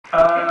It's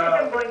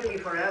not going to be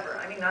forever.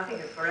 I mean, nothing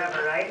is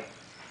forever, right?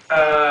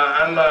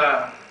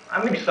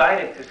 I'm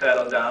excited to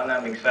settle down.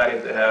 I'm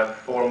excited to have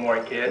 4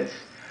 more kids.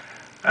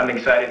 I'm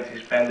excited to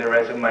spend the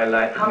rest of my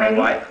life with my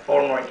wife.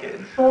 4 more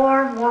kids.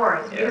 4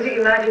 more. Yes. Because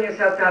you imagine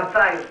yourself to have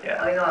 5.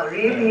 Yeah. I know,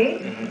 really?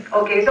 Mm-hmm.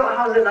 Okay, so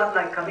how's the love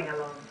life coming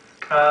along?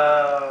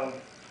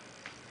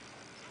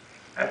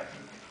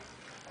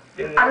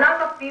 A lot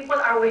of people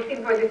are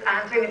waiting for this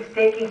answer and it's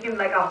taking him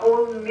like a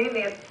whole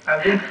minute. I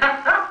think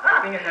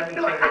I've been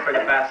single for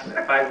the past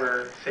 5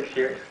 or 6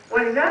 years.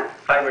 What is that?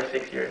 5 or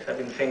 6 years. I've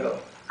been single.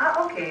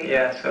 Ah, okay.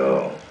 Yeah,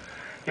 so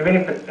even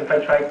if I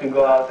try to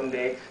go out on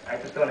dates, I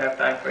just don't have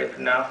time for it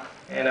for now.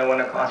 And I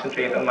want to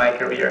concentrate on my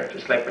career,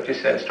 just like what you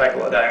said, strike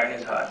while the iron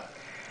is hot.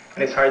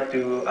 And it's hard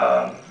to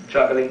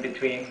juggle in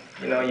between,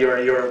 you know,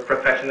 your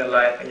professional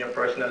life and your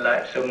personal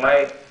life. So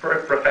my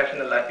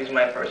professional life is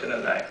my personal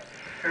life.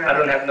 Correct. I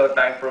don't have no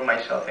time for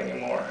myself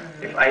anymore.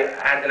 If I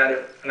add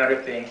another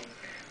thing,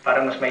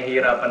 parang mas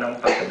mahihirapan ang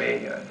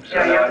pagsabi yun.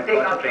 So yeah, now I'm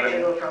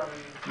concentrating.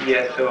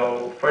 Yeah,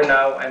 so for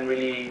now, I'm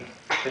really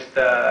just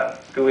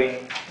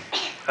doing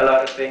a lot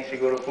of things.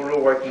 Siguro puro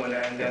work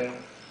muna, and then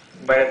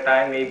by the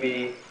time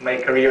maybe my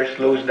career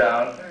slows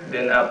down,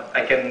 then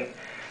I can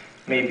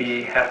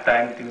maybe have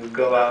time to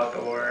go out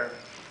or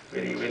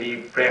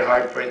really pray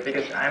hard for it,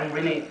 because I'm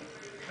really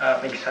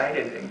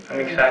excited. I'm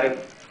excited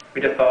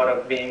with the thought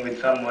of being with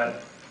someone,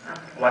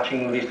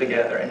 watching movies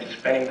together, and just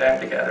spending time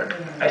together.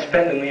 I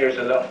spend the New Year's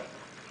alone.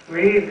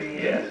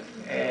 Really? Yes.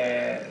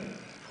 And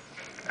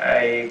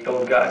I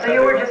told God. So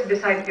you were just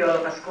beside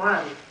Piolo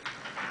Pascual.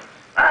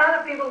 A lot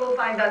of people will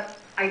find that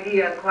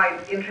idea quite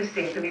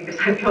interesting, to be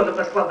beside Piolo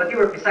Pascual, but you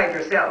were beside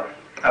yourself.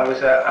 I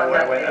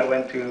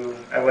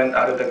went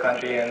out of the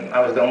country, and I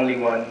was the only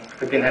one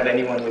who didn't have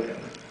anyone with him.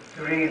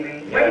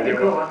 Really? Yeah, where did you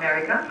go?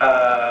 America?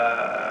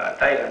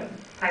 Thailand.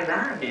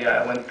 Thailand?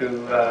 Yeah, I went to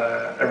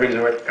a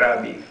resort,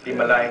 Krabi,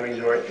 Himalaya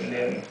resort, and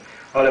then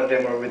all of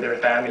them were with their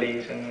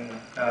families and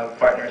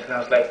partners, and I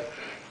was like,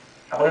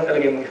 ako lang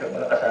talaga yung mag-isa,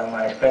 wala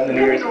kasama. I spent the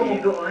New Year's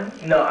Eve. Doon?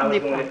 No, I was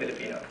the only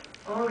Filipino.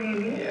 Oh,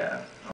 really? Yeah.